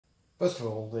First of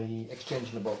all, the exchange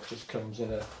in the box just comes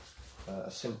in a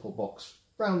simple box,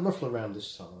 roughly around this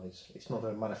size. It's not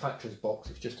a manufacturer's box,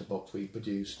 it's just a box we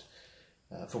produced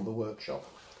from the workshop.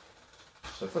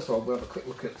 So first of all, we'll have a quick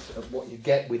look at what you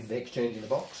get with the exchange in the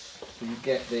box. So you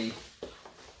get the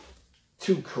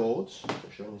two cords,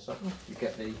 I'll show you something. You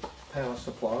get the power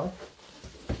supply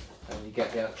and you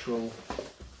get the actual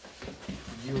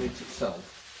unit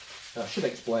itself. Now I should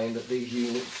explain that these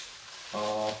units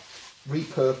are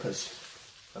repurposed,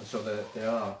 and so they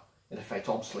are in effect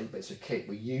obsolete bits of kit.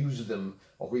 We use them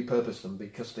or repurpose them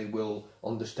because they will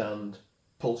understand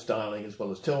pulse dialing as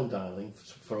well as tone dialing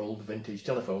for old vintage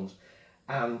telephones,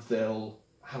 and they'll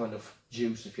have enough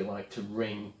juice, if you like, to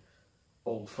ring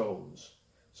old phones.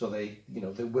 So they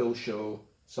will show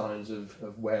signs of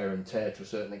wear and tear to a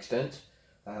certain extent,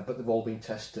 but they've all been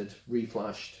tested,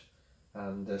 reflashed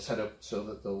and set up so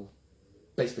that they'll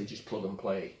basically just plug and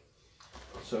play.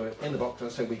 So in the box,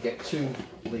 as I say, we get two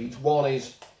leads. One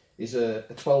is a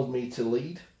 12 metre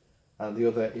lead and the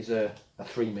other is a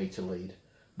 3 metre lead.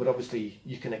 But obviously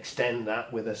you can extend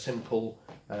that with a simple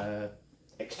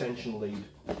extension lead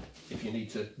if you need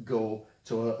to go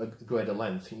to a greater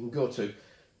length. You can go to,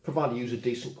 provided you use a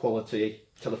decent quality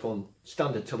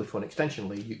standard telephone extension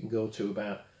lead, you can go to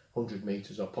about 100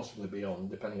 metres or possibly beyond,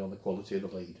 depending on the quality of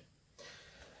the lead.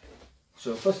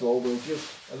 So first of all, we'll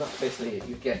just, and that's basically it,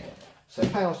 you get, say,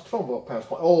 12 volt power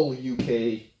supply, all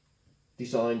UK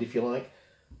designed, if you like,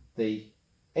 the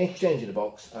exchange in the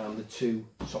box and the two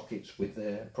sockets with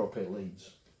their appropriate leads.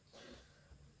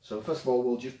 So first of all,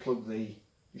 we'll just plug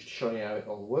just to show you how it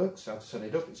all works, how to set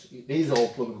it up. It is all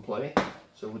plug and play,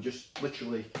 so we'll just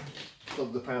literally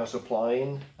plug the power supply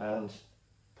in and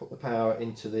put the power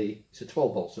into it's a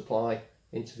 12 volt supply,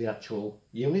 into the actual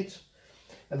unit.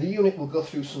 And the unit will go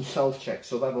through some self-checks,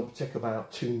 so that will take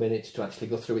about 2 minutes to actually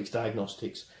go through its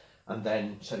diagnostics and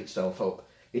then set itself up.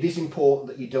 It is important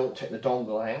that you don't take the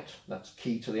dongle out, that's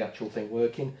key to the actual thing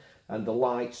working, and the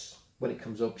lights, when it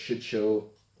comes up, should show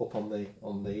up on the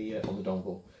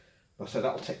dongle. So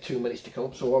that'll take 2 minutes to come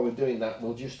up, so while we're doing that,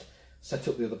 we'll just set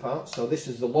up the other parts. So this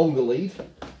is the longer lead,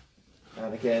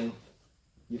 and again,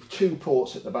 you've two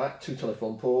ports at the back, two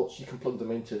telephone ports. You can plug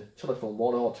them into telephone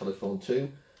 1 or telephone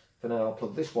 2. For now, I'll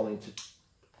plug this one into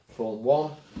phone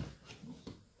 1,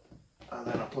 and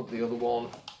then I'll plug the other one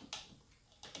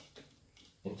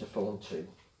into phone 2.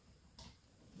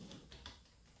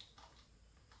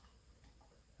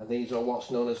 And these are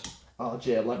what's known as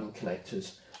RJ11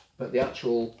 connectors, but the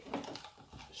actual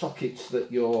sockets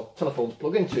that your telephones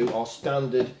plug into are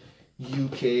standard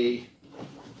UK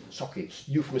sockets,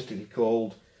 euphemistically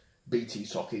called BT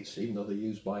sockets, even though they're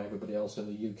used by everybody else in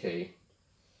the UK.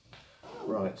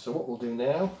 Right, so what we'll do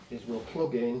now is we'll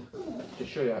plug in to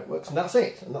show you how it works, and that's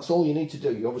it, and that's all you need to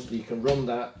do. Obviously you can run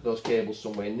those cables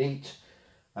somewhere neat,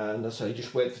 and as I say,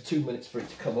 just wait for 2 minutes for it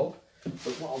to come up.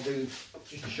 But what I'll do,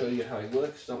 just to show you how it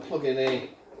works, is I'll plug in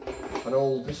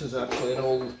this is actually an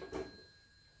old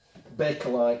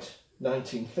Bakelite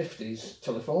 1950s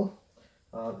telephone,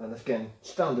 and again,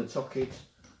 standard socket,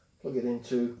 plug it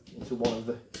into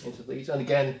these, and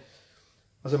again,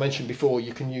 as I mentioned before,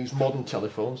 you can use modern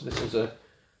telephones. This is a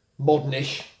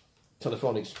modernish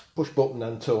telephone. It's push button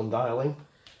and tone dialing.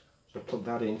 So plug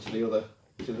that into the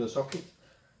other socket.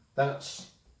 That's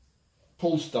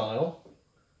pulse dial,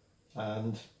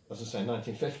 and as I say,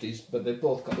 1950s, but they've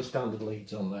both got the standard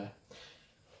leads on there.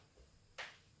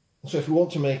 So if we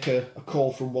want to make a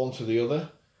call from one to the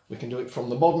other, we can do it from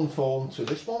the modern phone to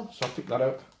this one. So I'll pick that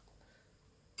up,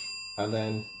 and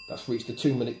then that's reached the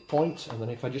 2 minute point, and then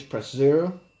if I just press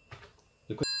 0,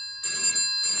 it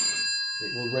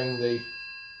will ring the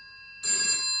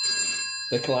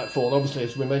Bakelite phone, obviously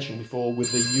as we mentioned before,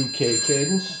 with the UK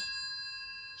cadence,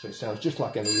 so it sounds just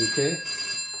like in the UK.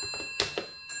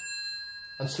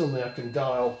 And suddenly I can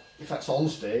dial, if that's on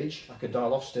stage, I can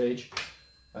dial off stage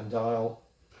and dial.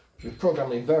 We've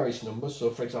programmed in various numbers, so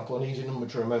for example an easy number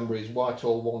to remember is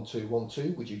Whitehall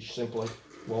 1212, which is just simply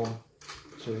 1,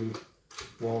 2,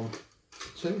 1,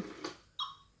 2.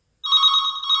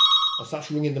 As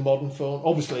that's ringing the modern phone.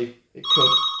 Obviously it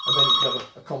could, and then you could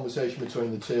have a conversation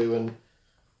between the two and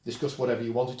discuss whatever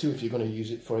you wanted to, if you're going to use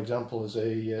it, for example, as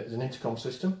an intercom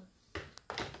system.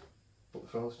 Put the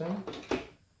phones down,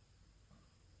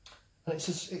 and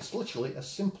it's literally as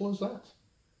simple as that.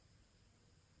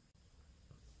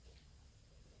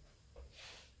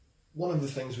 One of the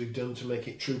things we've done to make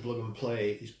it true plug and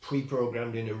play is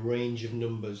pre-programmed in a range of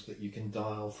numbers that you can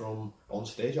dial from on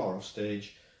stage or off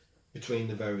stage between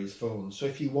the various phones. So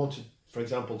if you wanted, for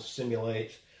example, to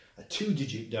simulate a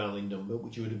 2-digit dialing number,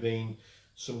 which would have been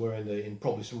somewhere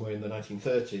probably somewhere in the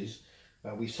 1930s,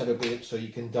 We set up it so you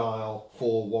can dial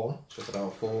 4-1, so if I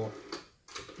dial 4-1,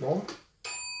 it'll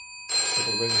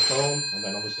ring the phone, and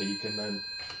then obviously you can then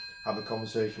have a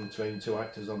conversation between two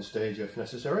actors on stage if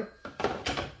necessary.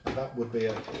 That would be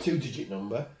a 2-digit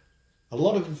number. A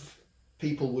lot of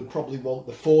people would probably want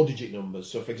the 4-digit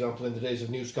numbers. So for example, in the days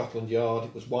of New Scotland Yard,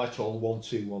 it was Whitehall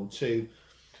 1212.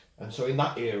 And so in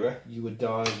that era, you would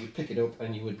dial, you'd pick it up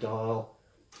and you would dial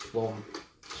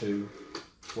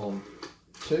 1212.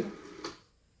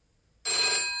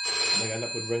 And again,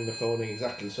 that would ring the phone in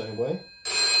exactly the same way.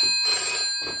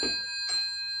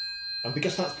 And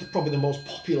because that's probably the most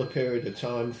popular period of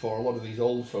time for a lot of these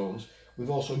old phones, we've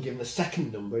also given a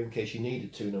second number in case you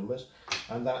needed 2 numbers.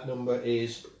 And that number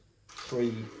is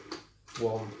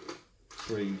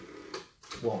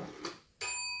 3131.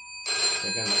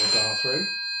 Again, that will dial through.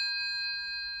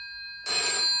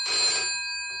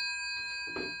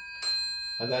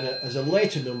 And then as a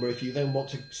later number, if you then want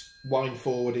to wind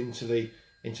forward into the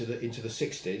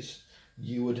 60s,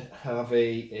 you would have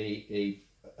basically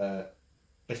a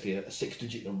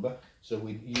 6-digit number. So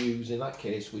we'd use, in that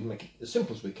case, we'd make it as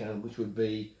simple as we can, which would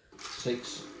be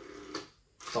 6,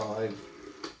 5,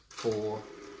 4,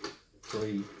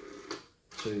 3,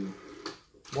 2,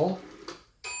 1.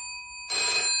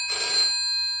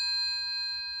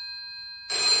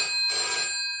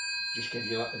 Just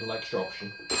gives you that little extra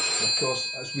option. And of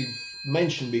course, as we've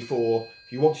mentioned before,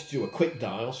 if you wanted to do a quick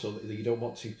dial, so that you don't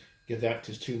want to give the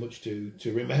actors too much to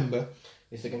remember,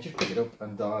 is they can just pick it up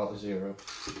and dial a 0.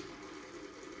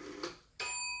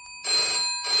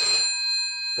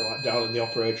 They're like dialing the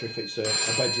operator if it's a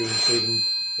bedroom scene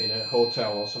in a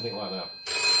hotel or something like that.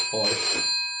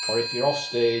 Or if you're off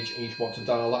stage and you just want to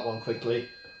dial that one quickly,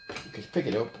 you just pick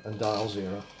it up and dial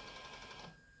 0.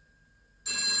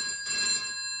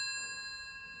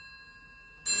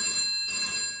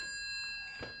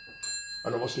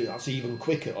 And obviously that's even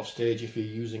quicker off stage if you're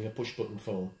using a push button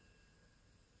phone.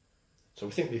 So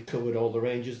we think we've covered all the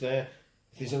ranges there.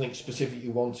 If there's anything specific you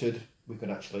wanted, we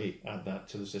can actually add that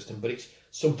to the system, but it's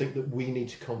something that we need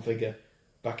to configure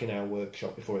back in our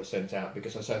workshop before it's sent out,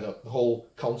 because I said that the whole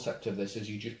concept of this is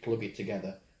you just plug it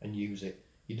together and use it.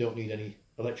 You don't need any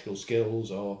electrical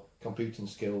skills or computing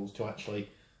skills to actually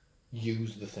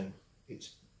use the thing.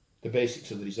 It's the basics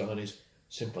of the design is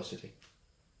simplicity.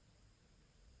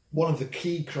 One of the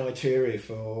key criteria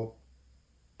for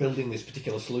building this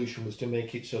particular solution was to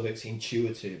make it so that it's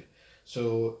intuitive.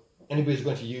 So anybody who's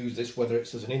going to use this, whether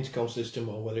it's as an intercom system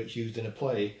or whether it's used in a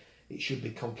play, it should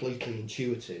be completely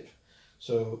intuitive.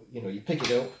 So, you know, you pick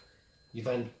it up, you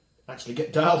then actually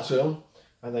get dial tone,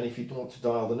 and then if you want to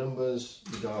dial the numbers,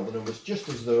 you dial the numbers just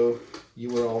as though you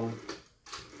were on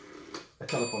a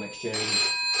telephone exchange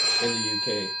in the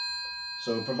UK.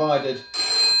 So provided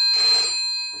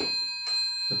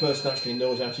the person actually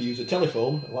knows how to use a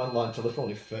telephone, a landline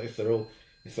telephone, if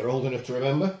they're old enough to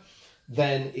remember,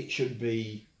 then it should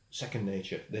be second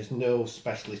nature. There's no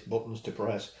specialist buttons to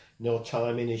press, no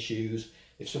timing issues.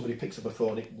 If somebody picks up a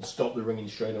phone, it will stop the ringing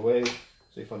straight away.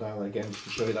 So if I dial it again just to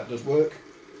show you that does work,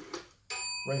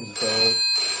 rings the phone,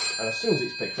 and as soon as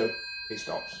it's picked up, it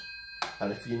stops.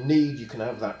 And if you need, you can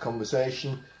have that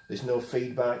conversation. There's no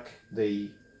feedback. The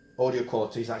audio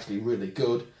quality is actually really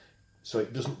good, so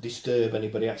it doesn't disturb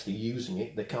anybody actually using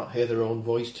it. They can't hear their own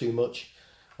voice too much.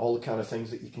 All the kind of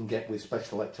things that you can get with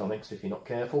special electronics if you're not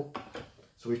careful.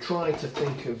 So we try to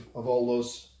think of all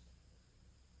those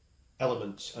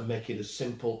elements and make it as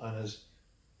simple and as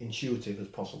intuitive as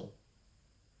possible.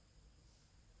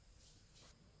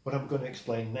 What I'm going to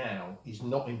explain now is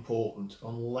not important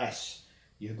unless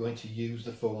you're going to use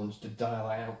the phones to dial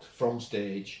out from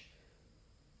stage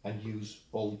and use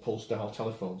old pulse dial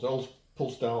telephones. Old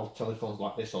pulse dial telephones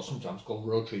like this, or sometimes called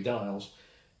rotary dials,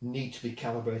 need to be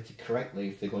calibrated correctly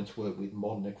if they're going to work with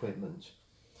modern equipment.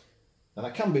 And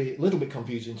that can be a little bit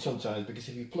confusing sometimes, because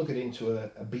if you plug it into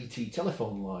a BT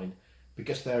telephone line,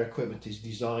 because their equipment is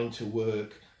designed to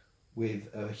work with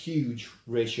a huge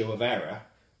ratio of error,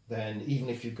 then even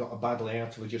if you've got a badly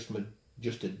out of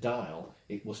adjusted dial,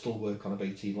 it will still work on a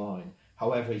BT line.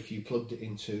 However, if you plugged it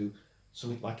into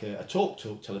something like a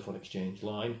talk-to telephone exchange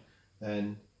line,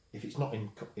 then if it's not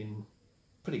in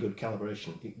pretty good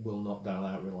calibration, it will not dial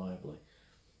out reliably.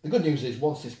 The good news is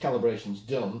once this calibration's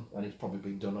done, and it's probably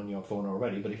been done on your phone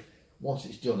already, but once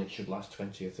it's done, it should last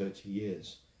 20 or 30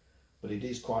 years. But it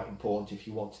is quite important if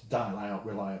you want to dial out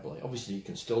reliably. Obviously you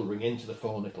can still ring into the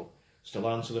phone, it'll still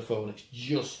answer the phone, it's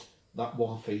just that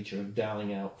one feature of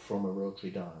dialing out from a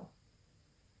rotary dial.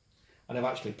 And I've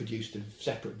actually produced a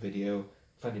separate video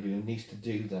if anybody who needs to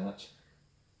do that,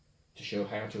 to show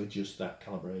how to adjust that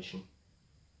calibration.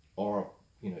 Or,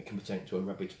 you know, it can be taken to a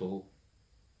reputable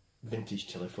vintage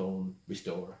telephone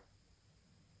restorer.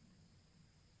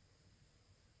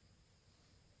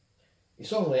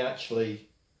 It's only actually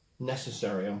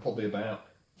necessary on probably about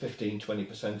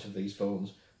 15-20% of these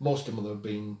phones. Most of them have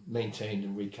been maintained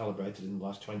and recalibrated in the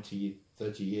last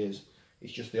 20-30 years.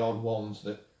 It's just the odd ones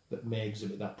that may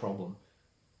exhibit that problem.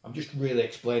 I'm just really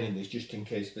explaining this just in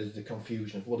case there's the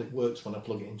confusion of, well, it works when I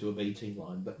plug it into a BT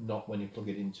line, but not when you plug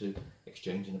it into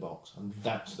Exchange in a Box. And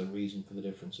that's the reason for the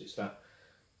difference. It's that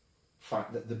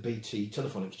fact that the BT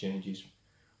telephone exchange is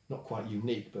not quite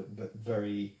unique, but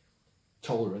very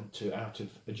tolerant to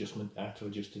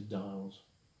out-of-adjusted dials.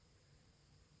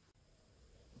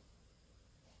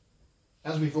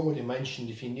 As we've already mentioned,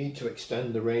 if you need to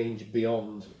extend the range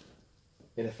beyond,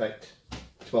 in effect,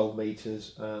 12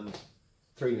 metres and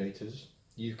 3 metres,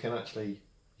 you can actually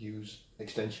use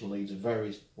extension leads of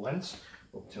various lengths,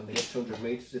 up to 200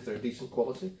 metres if they're decent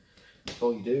quality. That's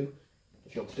all you do.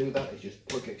 If you want to do that, is just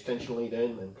plug your extension lead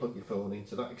in and plug your phone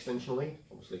into that extension lead.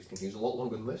 Obviously it can use a lot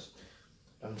longer than this,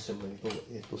 and similarly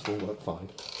it will still work fine.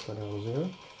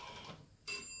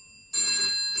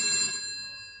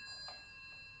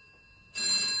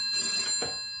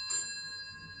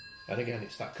 And again,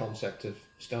 it's that concept of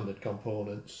standard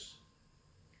components,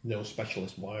 no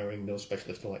specialist wiring, no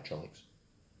specialist electronics.